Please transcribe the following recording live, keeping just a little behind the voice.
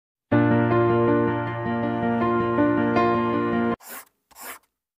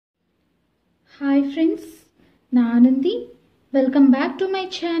Hi friends, நான் Ananthi. Welcome back to my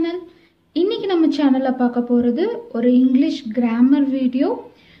channel. இன்னைக்கு நம்ம சேனல்ல பார்க்க போறது ஒரு இங்கிலீஷ் கிராமர் வீடியோ.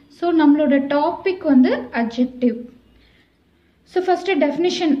 ஸோ நம்மளோட டாபிக் வந்து adjective. So first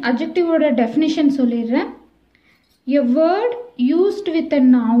definition, adjectiveோட definition சொல்லிடுறேன். A word used with a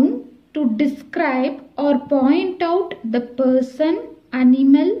noun to describe or point out the person,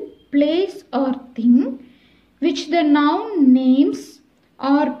 animal, place or thing which the noun names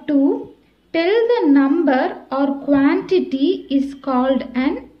or to tell the number or quantity is called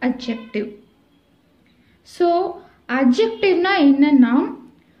an adjective. So adjective na enna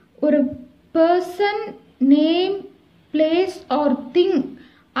ஒரு person, name, place or thing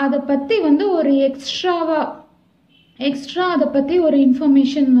அத பத்தி வந்து ஒரு extra அத பத்தி ஒரு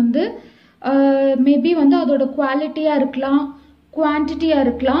information வந்து maybe வந்து அதோட குவாலிட்டியா இருக்கலாம், குவான்டிட்டியா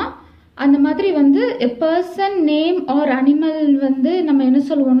இருக்கலாம். அந்த மாதிரி வந்து பர்சன், நேம் ஆர் அனிமல் வந்து நம்ம என்ன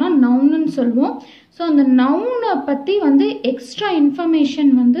சொல்லுவோம்னா நவுன்னு சொல்லுவோம். ஸோ அந்த நவுனை பற்றி வந்து எக்ஸ்ட்ரா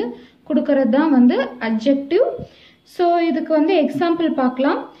இன்ஃபர்மேஷன் வந்து கொடுக்கறது தான் வந்து அட்ஜெக்டிவ். ஸோ இதுக்கு வந்து எக்ஸாம்பிள்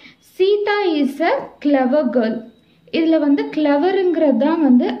பார்க்கலாம். Sita is a clever girl. இதில் வந்து கிளவருங்கிறது தான்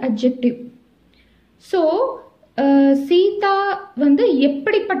வந்து அட்ஜெக்டிவ். ஸோ சீதா வந்து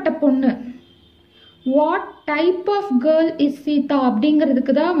எப்படிப்பட்ட பொண்ணு, what type of girl is Sita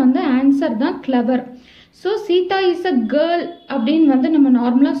அப்படிங்கிறதுக்கு தான் வந்து ஆன்சர் தான் clever. So Sita is a girl அப்படின்னு வந்து நம்ம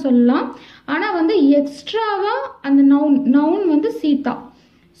நார்மலாக சொல்லலாம். ஆனால் வந்து எக்ஸ்ட்ராவாக அந்த நவுன் வந்து சீதா.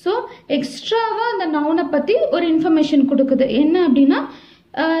 ஸோ எக்ஸ்ட்ராவாக அந்த நவுனை பற்றி ஒரு இன்ஃபர்மேஷன் கொடுக்குது. என்ன அப்படின்னா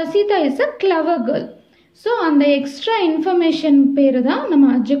Sita is a clever girl. So அந்த எக்ஸ்ட்ரா இன்ஃபர்மேஷன் பேர் தான் நம்ம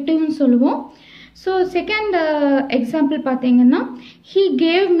அட்ஜெக்டிவ்னு சொல்லுவோம். ஸோ செகண்ட் எக்ஸாம்பிள் பார்த்தீங்கன்னா, he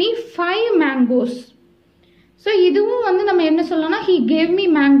gave me 5 mangoes. So இதுவும் வந்து நம்ம என்ன சொல்லலாம்னா he gave me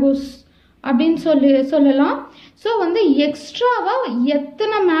mangoes அப்படின்னு சொல்லலாம். ஸோ வந்து எக்ஸ்ட்ராவாக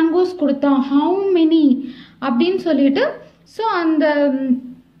எத்தனை மேங்கோஸ் கொடுத்தான், how many அப்படின்னு சொல்லிட்டு, ஸோ அந்த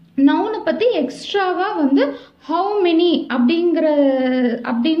நவுனை பற்றி எக்ஸ்ட்ராவாக வந்து how many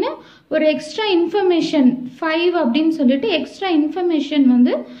அப்படின்னு ஒரு எக்ஸ்ட்ரா இன்ஃபர்மேஷன் 5 அப்படின்னு சொல்லிட்டு எக்ஸ்ட்ரா இன்ஃபர்மேஷன்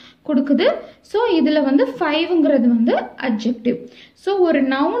வந்து கொடுக்குது. ஸோ இதில் வந்து 5ங்கிறது வந்து அட்ஜெக்டிவ். ஸோ ஒரு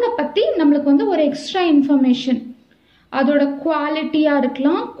நவுனை பற்றி நம்மளுக்கு வந்து ஒரு எக்ஸ்ட்ரா இன்ஃபர்மேஷன், அதோட குவாலிட்டியாக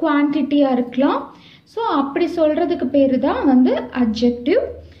இருக்கலாம், குவான்டிட்டியாக இருக்கலாம். ஸோ அப்படி சொல்கிறதுக்கு பேர் தான் வந்து அட்ஜெக்டிவ்.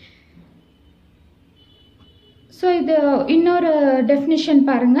 ஸோ இது இன்னொரு டெஃபினிஷன்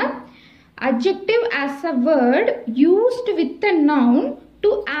பாருங்கள். Adjective as a word used with a noun to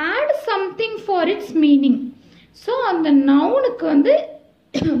add something for its meaning. So அந்த நவுனுக்கு வந்து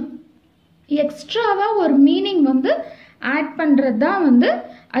எக்ஸ்ட்ராவாக ஒரு மீனிங் வந்து ஆட் பண்ணுறது தான் வந்து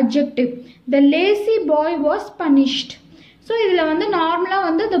adjective. The lazy bye was punished. So இதில் வந்து நார்மலாக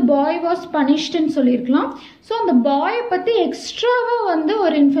வந்து த பாய் வாஸ் பனிஷ்டுன்னு சொல்லியிருக்கலாம். ஸோ அந்த பாயை பற்றி எக்ஸ்ட்ராவாக வந்து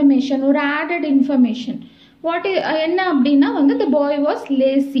ஒரு இன்ஃபர்மேஷன், ஒரு ஆடட் இன்ஃபர்மேஷன் என்ன அப்படின்னா வந்து த பாய் வாஸ்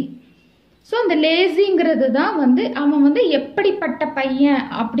லேசி. ஸோ அந்த லேசிங்கிறது தான் வந்து அவன் வந்து எப்படிப்பட்ட பையன்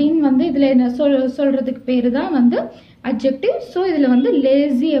அப்படின்னு வந்து இதில் என்ன சொல்கிறதுக்கு பேர் தான் வந்து அட்ஜெக்டிவ். ஸோ இதில் வந்து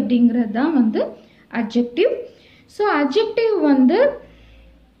லேசி அப்படிங்கிறது தான் வந்து அட்ஜெக்டிவ். ஸோ அட்ஜெக்டிவ் வந்து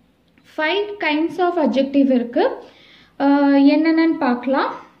 5 கைண்ட்ஸ் ஆஃப் அட்ஜெக்டிவ் இருக்குது. என்னென்னு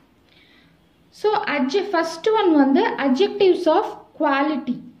பார்க்கலாம். ஸோ ஃபர்ஸ்ட் ஒன் வந்து அட்ஜெக்டிவ்ஸ் ஆஃப்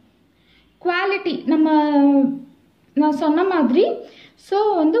குவாலிட்டி. குவாலிட்டி நான் சொன்ன மாதிரி, ஸோ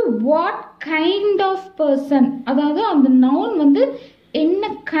வந்து வாட் கைண்ட் ஆஃப் பர்சன், அதாவது அந்த நவுன் வந்து என்ன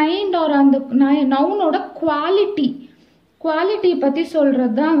கைண்ட் ஆர் அந்த நவுனோட குவாலிட்டி பற்றி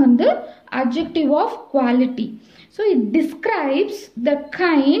சொல்கிறது தான் வந்து adjective of quality. So it describes the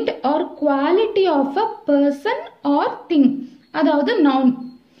kind R quality of a person R thing. அதாவது நவுன்,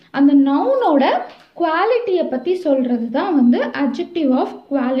 அந்த நவுனோட குவாலிட்டியை பற்றி சொல்கிறது தான் வந்து அட்ஜெக்டிவ் ஆஃப்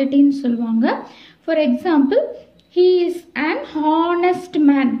குவாலிட்டின்னு சொல்லுவாங்க. For example, he is an honest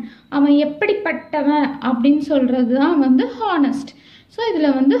man. அவன் எப்படிப்பட்டவன் அப்படின்னு சொல்கிறது தான் வந்து ஹானஸ்ட். ஸோ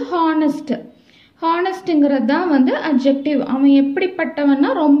இதில் வந்து ஹானஸ்ட்டுங்கிறது தான் வந்து அட்ஜெக்டிவ். அவன் எப்படிப்பட்டவன்னா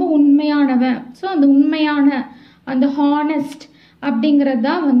ரொம்ப உண்மையானவன். ஸோ அந்த உண்மையான, அந்த ஹானஸ்ட் அப்படிங்கிறது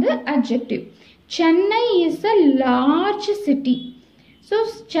தான் வந்து adjective. Chennai is a large city. So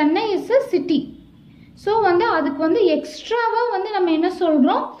Chennai is a city. So வந்து அதுக்கு வந்து எக்ஸ்ட்ராவாக வந்து நம்ம என்ன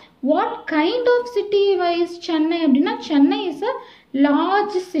சொல்கிறோம், what kind of city wise Chennai அப்படின்னா Chennai is a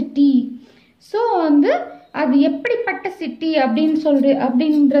large city. So வந்து அது எப்படிப்பட்ட சிட்டி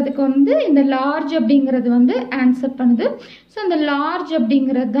அப்படின்றதுக்கு வந்து இந்த லார்ஜ் அப்படிங்கிறது வந்து ஆன்சர் பண்ணுது. ஸோ இந்த லார்ஜ்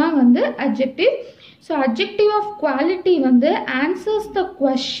அப்படிங்கிறது தான் வந்து adjective. So adjective of quality வந்து answers the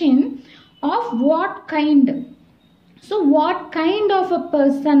question of what kind. So what kind of a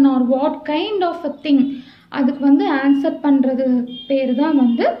person R what kind of a thing, அதுக்கு வந்து ஆன்சர் பண்ணுறது பேர் தான்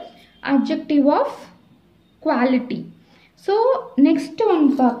வந்து adjective of quality. So next one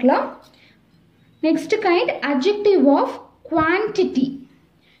பார்க்கலாம். Next kind, adjective of quantity.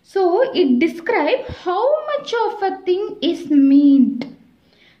 So it describes how much of a thing is meant.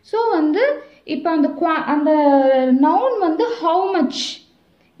 So வந்து இப்போ அந்த noun வந்து how much,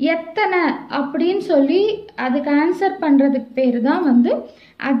 எத்தனை அப்படின்னு சொல்லி அதுக்கு ஆன்சர் பண்ணுறதுக்கு பேர் தான் வந்து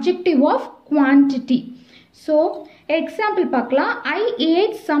adjective of quantity. So example பார்க்கலாம். I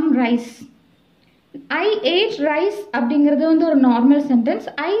ate some rice. I ate rice அப்படிங்கிறது வந்து ஒரு normal sentence.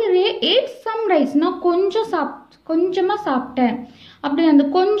 I ate some rice, நான் கொஞ்சமாக சாப்பிட்டேன். அப்படி அந்த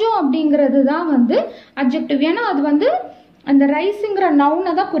கொஞ்சம் அப்படிங்கிறது தான் வந்து அட்ஜெக்டிவ். ஏன்னா அது வந்து அந்த ரைஸுங்கிற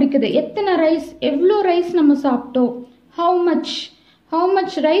நவுனை தான் குறிக்குது. எத்தனை ரைஸ், எவ்வளோ ரைஸ் நம்ம சாப்பிட்டோம். how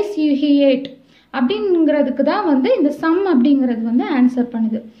much rice he ate அப்படிங்கிறதுக்கு தான் வந்து இந்த சம் அப்படிங்கிறது வந்து ஆன்சர்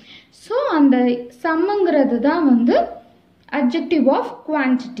பண்ணுது. ஸோ அந்த சம்முங்கிறது தான் வந்து adjective of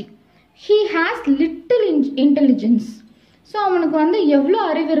quantity. He has little intelligence. So அவனுக்கு வந்து எவ்வளோ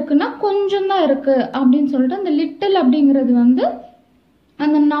அறிவு இருக்குன்னா கொஞ்சம் தான் இருக்குது அப்படின்னு சொல்லிட்டு அந்த லிட்டில் அப்படிங்கிறது வந்து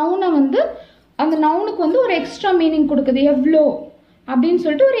அந்த நவுனை வந்து அந்த நவுனுக்கு வந்து ஒரு எக்ஸ்ட்ரா மீனிங் கொடுக்குது. எவ்வளோ அப்படின்னு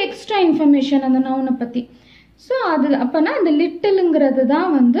சொல்லிட்டு ஒரு எக்ஸ்ட்ரா இன்ஃபர்மேஷன் அந்த நவுனை பற்றி. ஸோ அது அப்போனா அந்த லிட்டிலுங்கிறது தான்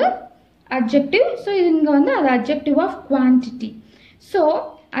வந்து adjective. ஸோ இது இங்கே வந்து அது adjective of quantity. So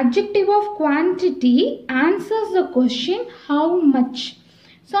adjective of quantity answers the question how much.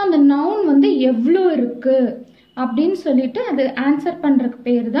 So அந்த நவுன் வந்து எவ்வளோ இருக்குது அப்படின்னு சொல்லிட்டு அது ஆன்சர் பண்ணுறதுக்கு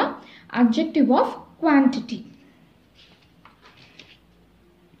பேர் தான் adjective of quantity.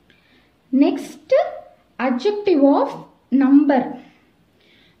 Next, adjective of number.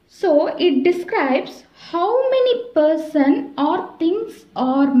 So it describes how many person or things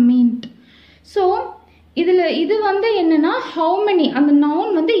are meant. So இது வந்து என்னன்னா how many, அந்த noun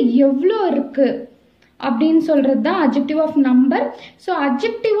வந்து எவ்வளோ இருக்கு அப்படின்னு சொல்றது தான் adjective of number. So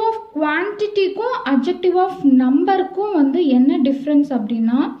adjective of quantityக்கும் adjective of numberக்கும் வந்து என்ன டிஃப்ரென்ஸ்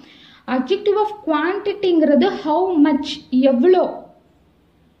அப்படின்னா, adjective of quantityங்கிறது how much, எவ்வளோ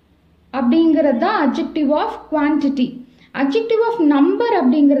அப்படிங்கிறது தான் adjective of quantity. adjective of number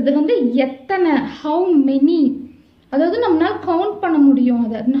அப்படிங்கிறது வந்து எத்தனை, how many, அதாவது நம்மளால் கவுண்ட் பண்ண முடியும்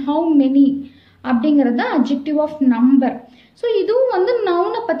அதை, how many அப்படிங்கிறது தான் adjective of number. ஸோ இதுவும் வந்து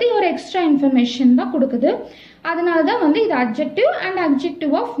நவுனை பற்றி ஒரு எக்ஸ்ட்ரா இன்ஃபர்மேஷன் தான் கொடுக்குது. அதனால தான் வந்து இது adjective and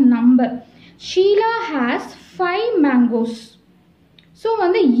adjective of number. Sheila has 5 mangoes. So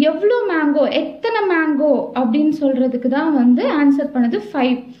வந்து எவ்வளோ மேங்கோ, எத்தனை மேங்கோ அப்படின்னு சொல்கிறதுக்கு தான் வந்து ஆன்சர் பண்ணுது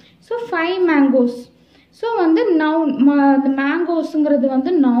 5. So 5 mangoes. ஸோ வந்து நவுன், அந்த மேங்கோஸுங்கிறது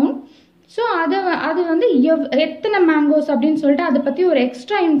வந்து நவுன். ஸோ அது வந்து எத்தனை மேங்கோஸ் அப்படின்னு சொல்லிட்டு அதை பற்றி ஒரு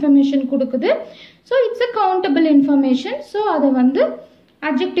எக்ஸ்ட்ரா இன்ஃபர்மேஷன் கொடுக்குது. So it's a countable information. So அதை வந்து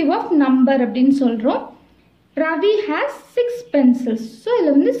adjective of number அப்படின்னு சொல்கிறோம். Ravi has 6 pencils. ஸோ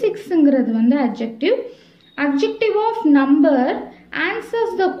இதில் வந்து 6ங்கிறது வந்து adjective. adjective of number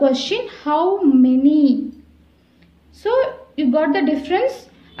answers the question how many. So you got the difference.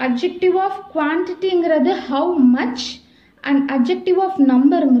 adjective of quantityங்கிறது how much and adjective of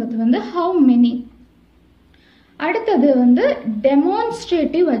numberங்கிறது வந்து how many. அடுத்தது வந்து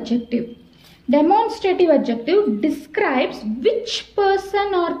demonstrative adjective. demonstrative adjective describes which person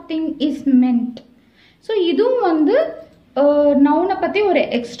or thing is meant. So இதுவும் வந்து நவுனை பற்றி ஒரு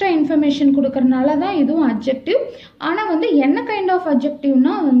extra information கொடுக்கறனால தான் இதுவும் adjective. ஆனால் வந்து என்ன கைண்ட் ஆஃப்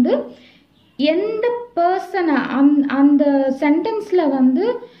adjectiveனா வந்து எந்த பர்சனை அந்த சென்டென்ஸில் வந்து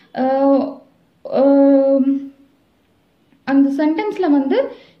அந்த சென்டென்ஸில் வந்து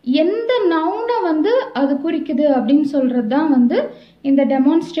எந்த நவுனை வந்து அது குறிக்குது அப்படின்னு சொல்கிறது தான் வந்து இந்த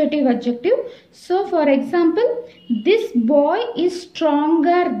demonstrative adjective. So for example, this boy is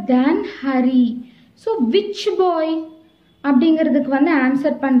stronger than Hari. So which boy அப்படிங்கிறதுக்கு வந்து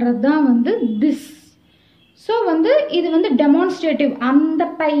ஆன்சர் பண்ணுறது தான் வந்து this. ஸோ வந்து இது வந்து டெமான்ஸ்ட்ரேட்டிவ், அந்த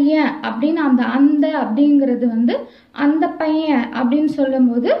பையன் அப்படின்னு அந்த அப்படிங்கிறது வந்து அந்த பையன் அப்படின்னு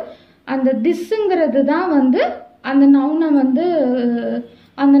சொல்லும்போது அந்த திஸ்ஸுங்கிறது தான் வந்து அந்த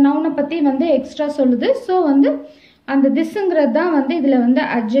நவுனை பற்றி வந்து எக்ஸ்ட்ரா சொல்லுது. ஸோ வந்து அந்த திஸ்ஸுங்கிறது தான் வந்து இதில் வந்து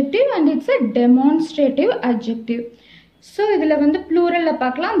adjective and it's a demonstrative adjective. So இதில் வந்து ப்ளூரலில்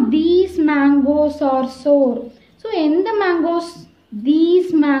பார்க்கலாம், these mangoes are sour. So எந்த மேங்கோஸ், these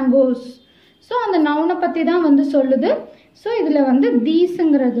mangoes. ஸோ அந்த நவுனை பற்றி தான் வந்து சொல்லுது. ஸோ இதில் வந்து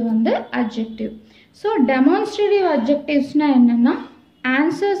தீஸுங்கிறது வந்து adjective. ஸோ demonstrative adjectivesனால் என்னென்னா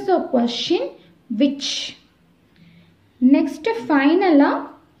answers the question which. Next ஃபைனலாக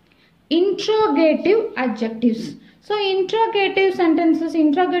interrogative adjectives. So interrogative sentences,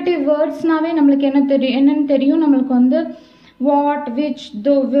 interrogative wordsனாவே நம்மளுக்கு என்னென்னு தெரியும். நம்மளுக்கு வந்து what, which,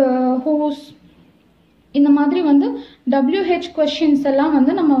 whose, இந்த மாதிரி வந்து WH கொஸ்டின்ஸ் எல்லாம்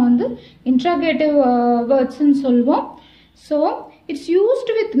வந்து நம்ம வந்து இன்ட்ராகேட்டிவ் வேர்ட்ஸ்ன்னு சொல்லுவோம். So it's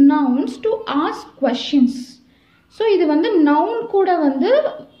used with nouns to ask questions. So இது வந்து நவுன் கூட வந்து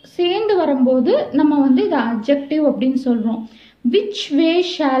சேர்ந்து வரும்போது நம்ம வந்து இது அட்ஜெக்டிவ் அப்படின்னு சொல்கிறோம். Which way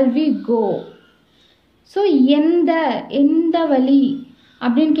shall we go? So எந்த வழி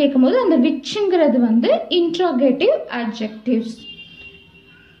அப்படின்னு கேட்கும்போது அந்த விச்ங்கிறது வந்து இன்ட்ராகேட்டிவ் அட்ஜெக்டிவ்ஸ்.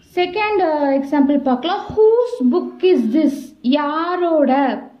 செகண்ட் எக்ஸாம்பிள் பார்க்கலாம். Whose book is this? யாரோட?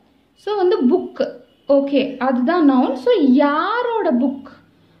 ஸோ வந்து புக், ஓகே, அதுதான் நவுன். ஸோ யாரோட புக்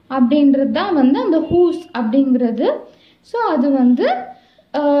அப்படின்றது தான் வந்து அந்த ஹூஸ் அப்படிங்கிறது. ஸோ அது வந்து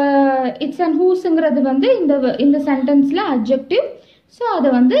இட்ஸ் அண்ட் ஹூஸுங்கிறது வந்து இந்த சென்டென்ஸில் அட்ஜெக்டிவ். ஸோ அதை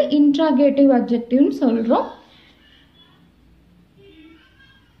வந்து இன்ட்ராகேட்டிவ் அட்ஜெக்டிவ்னு சொல்கிறோம்.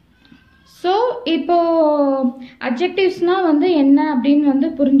 ஸோ இப்போ அட்ஜெக்டிவ்ஸ்னால் வந்து என்ன அப்படின்னு வந்து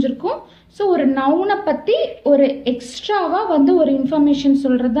புரிஞ்சிருக்கும். ஸோ ஒரு நவுனை பற்றி ஒரு எக்ஸ்ட்ராவாக வந்து ஒரு இன்ஃபர்மேஷன்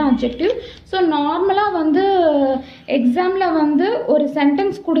சொல்கிறது தான் அட்ஜெக்டிவ். ஸோ நார்மலாக வந்து எக்ஸாமில் வந்து ஒரு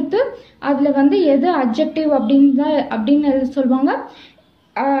சென்டென்ஸ் கொடுத்து அதில் வந்து எது அட்ஜெக்டிவ் அப்படின்னு சொல்லுவாங்க.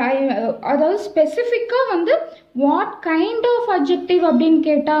 அதாவது ஸ்பெசிஃபிக்காக வந்து வாட் கைண்ட் ஆஃப் அட்ஜெக்டிவ் அப்படின்னு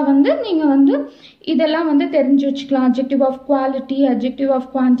கேட்டால் வந்து நீங்கள் வந்து இதெல்லாம் வந்து தெரிஞ்சு வச்சுக்கலாம். Adjective of quality, adjective of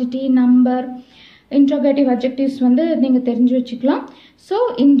quantity, number, interrogative adjectives வந்து நீங்கள் தெரிஞ்சு வச்சுக்கலாம். ஸோ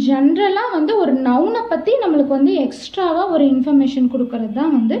இன் ஜென்ரலாக வந்து ஒரு நவுனை பற்றி நம்மளுக்கு வந்து எக்ஸ்ட்ராவாக ஒரு இன்ஃபர்மேஷன் கொடுக்கறது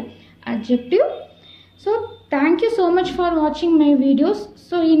தான் வந்து adjective. So thank you so much for வாட்சிங் மை வீடியோஸ்.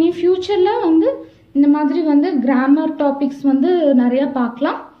 ஸோ இனி ஃப்யூச்சரில் வந்து இந்த மாதிரி வந்து கிராமர் டாபிக்ஸ் வந்து நிறையா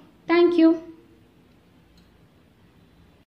பார்க்கலாம். தேங்க்யூ.